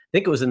nation. I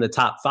think it was in the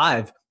top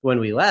 5 when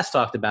we last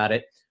talked about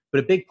it. But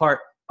a big part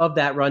of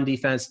that run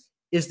defense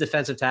is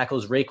defensive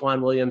tackles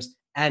Raequan Williams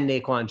and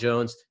Naquan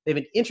Jones. They have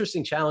an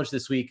interesting challenge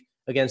this week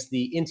against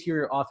the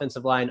interior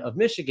offensive line of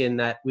Michigan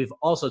that we've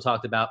also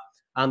talked about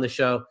on the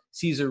show.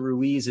 Cesar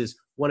Ruiz is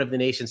one of the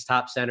nation's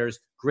top centers,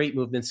 great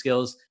movement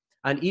skills.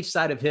 On each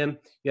side of him,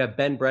 you have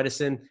Ben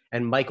Bredesen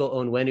and Michael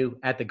Onwenu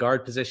at the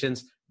guard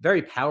positions,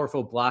 very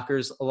powerful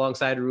blockers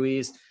alongside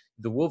Ruiz.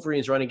 The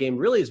Wolverines' running game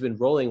really has been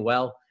rolling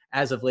well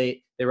as of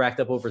late. They racked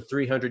up over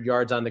 300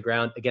 yards on the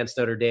ground against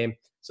Notre Dame.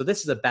 So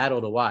this is a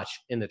battle to watch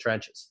in the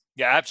trenches.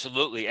 Yeah,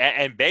 absolutely.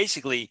 And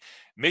basically,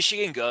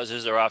 Michigan goes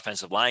as their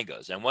offensive line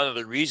goes. And one of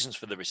the reasons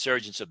for the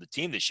resurgence of the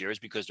team this year is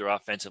because their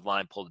offensive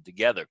line pulled it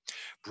together.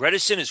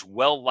 Bredesen is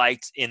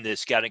well-liked in the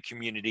scouting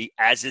community,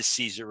 as is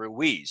Cesar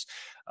Ruiz.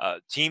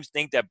 Teams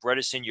think that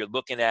Bredesen, you're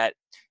looking at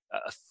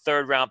a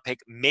third-round pick,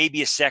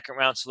 maybe a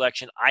second-round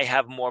selection. I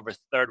have more of a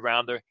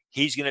third-rounder.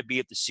 He's going to be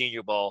at the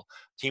Senior Bowl.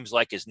 Teams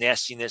like his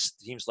nastiness,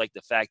 teams like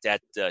the fact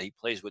that he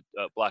plays with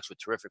blocks with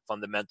terrific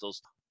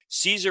fundamentals.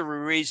 Cesar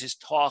Ruiz is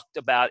talked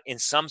about in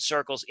some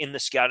circles in the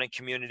scouting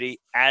community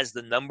as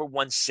the number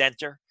 1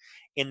 center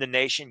in the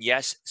nation.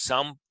 Yes,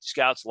 some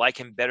scouts like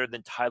him better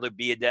than Tyler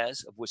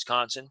Biadasz of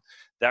Wisconsin.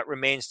 That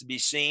remains to be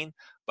seen.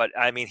 But,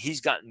 I mean,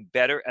 he's gotten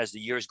better as the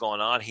year's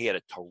gone on. He had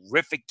a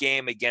terrific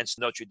game against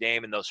Notre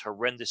Dame in those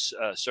horrendous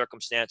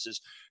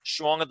circumstances.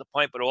 Strong at the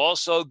point, but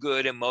also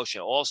good in motion.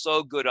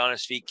 Also good on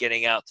his feet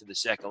getting out to the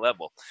second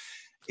level.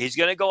 He's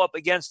going to go up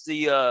against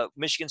the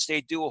Michigan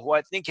State duo, who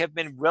I think have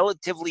been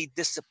relatively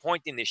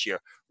disappointing this year.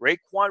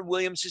 Raequan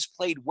Williams has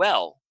played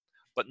well,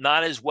 but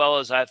not as well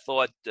as I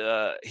thought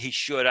he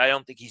should. I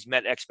don't think he's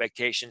met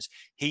expectations.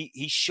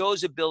 He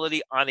shows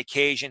ability on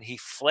occasion. He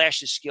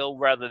flashes skill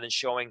rather than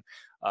showing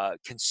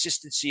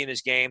consistency in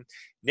his game.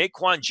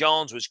 Naquan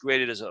Jones was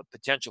graded as a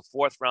potential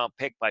 4th-round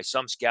pick by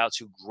some scouts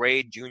who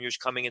grade juniors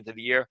coming into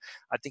the year.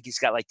 I think he's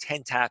got like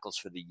 10 tackles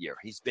for the year.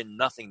 He's been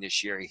nothing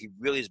this year. He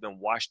really has been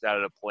washed out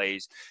of the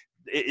plays.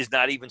 Is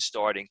not even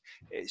starting.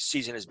 His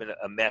season has been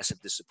a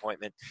massive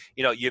disappointment.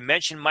 You know, you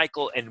mentioned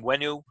Michael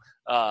Onwenu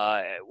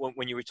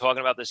when you were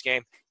talking about this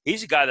game.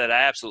 He's a guy that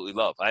I absolutely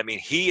love. I mean,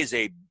 he is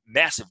a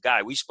massive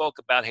guy. We spoke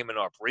about him in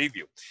our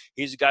preview.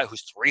 He's a guy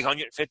who's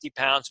 350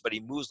 pounds, but he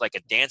moves like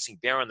a dancing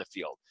bear on the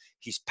field.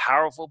 He's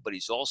powerful, but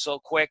he's also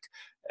quick.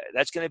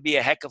 That's going to be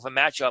a heck of a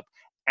matchup.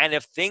 And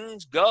if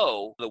things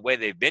go the way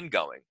they've been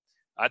going,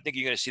 I think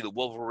you're going to see the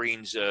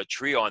Wolverines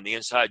trio on the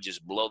inside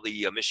just blow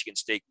the Michigan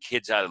State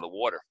kids out of the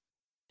water.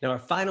 Now, our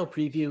final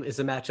preview is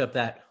a matchup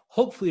that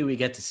hopefully we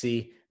get to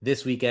see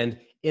this weekend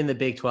in the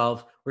Big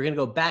 12. We're going to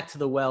go back to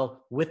the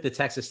well with the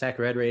Texas Tech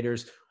Red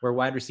Raiders, where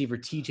wide receiver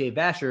TJ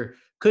Vasher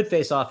could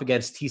face off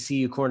against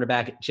TCU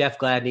cornerback Jeff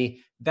Gladney.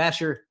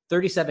 Vasher,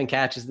 37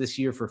 catches this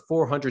year for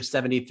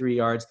 473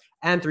 yards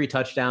and 3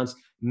 touchdowns.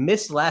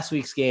 Missed last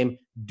week's game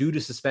due to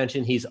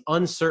suspension. He's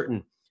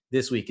uncertain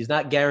this week. He's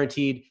not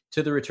guaranteed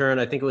to the return.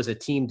 I think it was a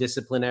team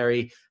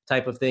disciplinary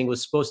type of thing. It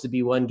was supposed to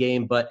be one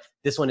game, but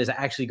this one is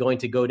actually going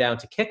to go down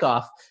to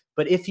kickoff.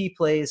 But if he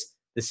plays,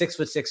 the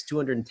 6'6",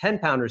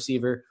 210-pound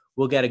receiver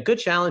will get a good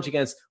challenge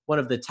against one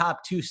of the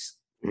top two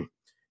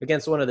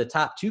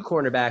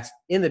cornerbacks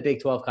in the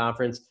Big 12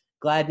 conference.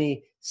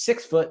 Gladney,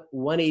 6 foot,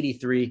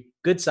 183,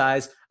 good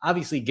size.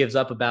 Obviously gives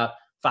up about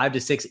 5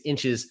 to 6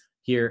 inches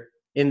here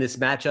in this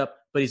matchup,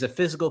 but he's a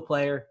physical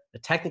player, a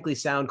technically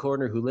sound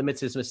corner who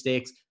limits his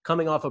mistakes,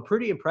 coming off a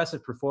pretty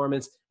impressive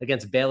performance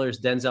against Baylor's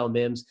Denzel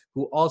Mims,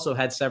 who also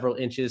had several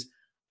inches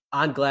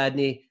on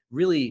Gladney.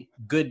 Really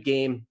good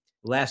game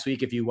last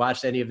week if you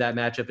watched any of that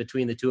matchup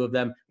between the two of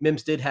them.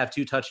 Mims did have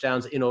 2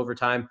 touchdowns in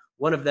overtime.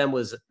 One of them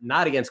was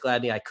not against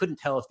Gladney. I couldn't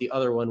tell if the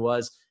other one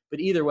was, but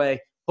either way,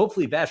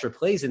 hopefully Vasher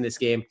plays in this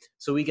game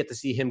so we get to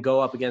see him go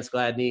up against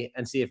Gladney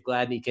and see if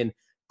Gladney can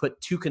put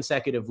 2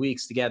 consecutive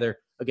weeks together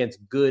against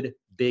good,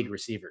 big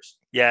receivers.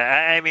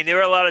 Yeah, I mean, there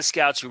are a lot of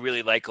scouts who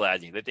really like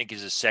Gladney. They think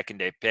he's a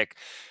second-day pick.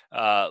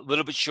 A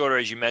little bit shorter,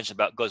 as you mentioned,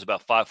 goes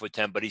about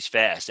 5'10", but he's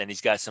fast, and he's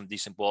got some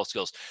decent ball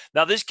skills.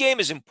 Now, this game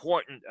is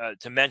important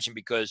to mention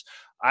because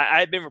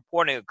I've been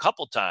reporting a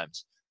couple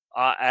times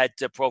at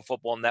Pro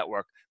Football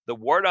Network. The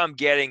word I'm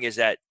getting is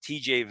that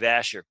TJ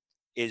Vasher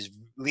is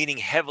leaning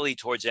heavily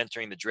towards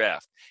entering the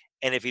draft.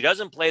 And if he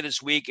doesn't play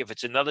this week, if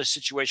it's another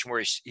situation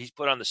where he's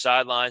put on the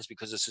sidelines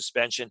because of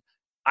suspension,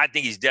 I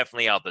think he's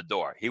definitely out the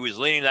door. He was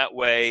leaning that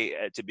way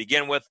to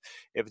begin with.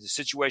 If it's a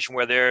situation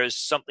where there's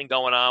something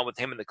going on with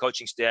him and the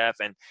coaching staff,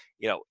 and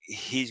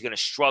he's going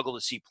to struggle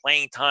to see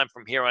playing time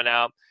from here on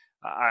out,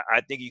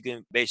 I think you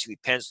can basically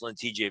pencil in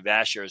TJ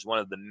Vasher as one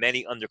of the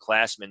many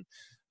underclassmen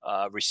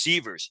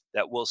receivers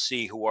that we'll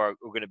see who are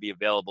going to be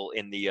available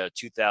in the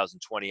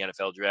 2020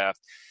 NFL Draft.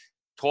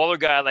 Taller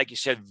guy, like you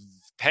said,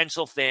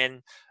 pencil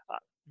thin.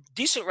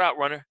 Decent route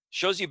runner,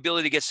 shows the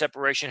ability to get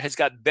separation, has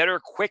got better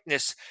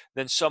quickness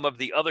than some of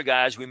the other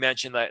guys. We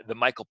mentioned the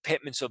Michael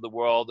Pittmans of the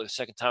world, the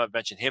second time I've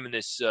mentioned him in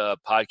this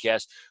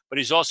podcast, but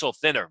he's also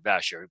thinner,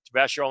 Vasher.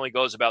 Vasher only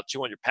goes about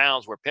 200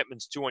 pounds, where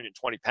Pittman's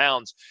 220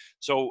 pounds.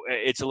 So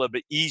it's a little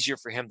bit easier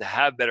for him to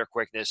have better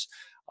quickness,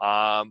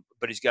 but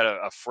he's got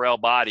a frail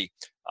body.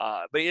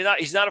 But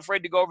he's not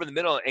afraid to go over the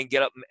middle and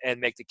get up and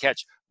make the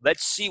catch.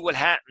 Let's see what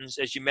happens.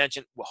 As you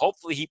mentioned, well,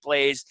 hopefully he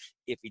plays.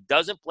 If he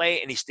doesn't play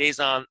and he stays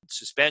on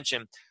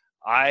suspension,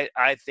 I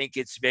think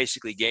it's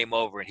basically game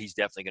over, and he's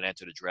definitely going to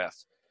enter the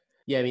draft.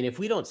 Yeah, I mean, if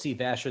we don't see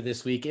Vasher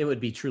this week, it would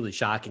be truly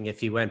shocking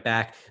if he went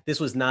back. This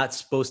was not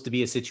supposed to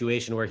be a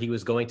situation where he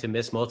was going to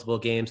miss multiple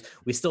games.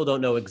 We still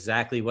don't know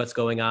exactly what's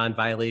going on,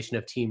 violation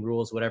of team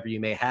rules, whatever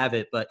you may have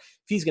it. But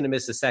if he's going to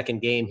miss the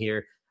second game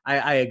here,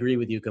 I agree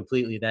with you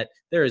completely that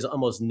there is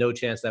almost no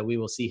chance that we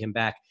will see him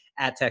back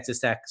at Texas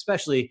Tech,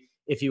 especially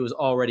if he was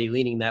already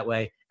leaning that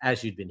way,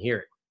 as you'd been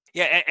hearing.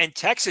 Yeah, and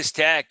Texas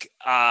Tech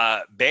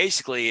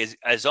basically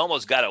has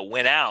almost got to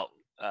win out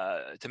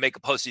to make a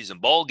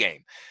postseason bowl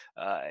game.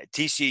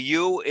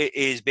 TCU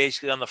is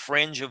basically on the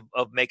fringe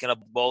of making a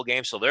bowl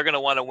game, so they're going to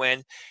want to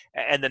win.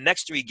 And the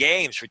next three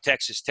games for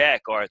Texas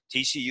Tech are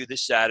TCU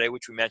this Saturday,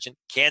 which we mentioned,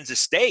 Kansas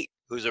State,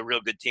 who's a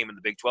real good team in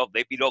the Big 12.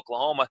 They beat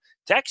Oklahoma.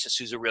 Texas,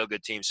 who's a real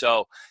good team.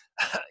 So,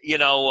 there's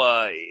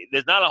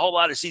not a whole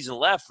lot of season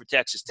left for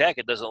Texas Tech,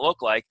 it doesn't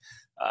look like.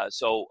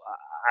 So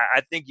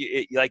I think,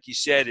 like you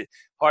said,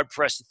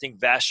 hard-pressed to think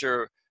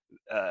Vasher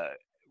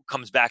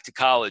comes back to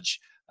college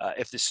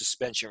if the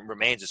suspension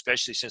remains,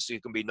 especially since there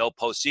can be no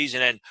postseason.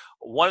 And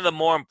one of the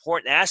more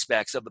important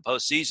aspects of the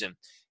postseason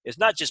is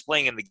not just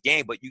playing in the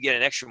game, but you get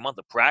an extra month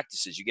of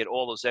practices. You get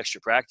all those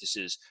extra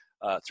practices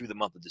through the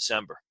month of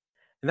December.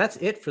 And that's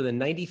it for the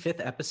 95th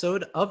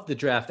episode of The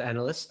Draft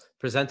Analyst,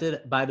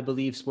 presented by the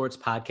Believe Sports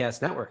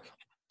Podcast Network.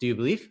 Do you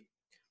believe?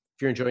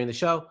 If you're enjoying the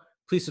show,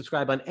 please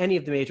subscribe on any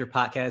of the major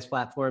podcast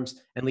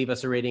platforms and leave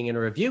us a rating and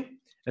a review.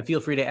 And feel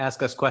free to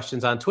ask us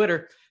questions on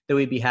Twitter that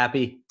we'd be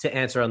happy to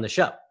answer on the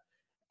show.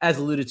 As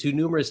alluded to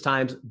numerous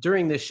times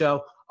during this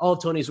show, all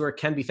of Tony's work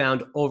can be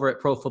found over at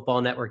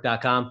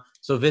ProFootballNetwork.com.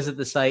 So visit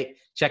the site,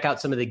 check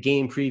out some of the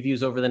game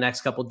previews over the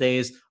next couple of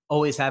days,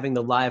 always having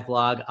the live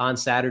blog on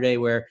Saturday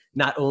where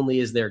not only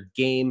is there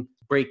game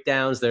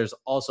breakdowns, there's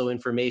also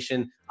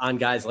information on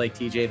guys like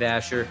TJ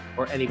Vasher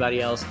or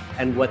anybody else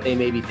and what they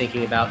may be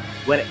thinking about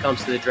when it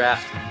comes to the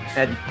draft.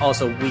 And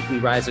also weekly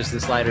risers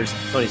and sliders,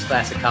 Tony's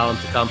classic column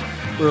to come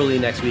early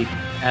next week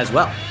as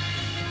well.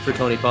 For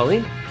Tony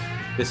Pauline,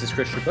 this is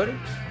Chris Tripodi.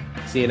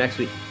 See you next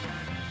week.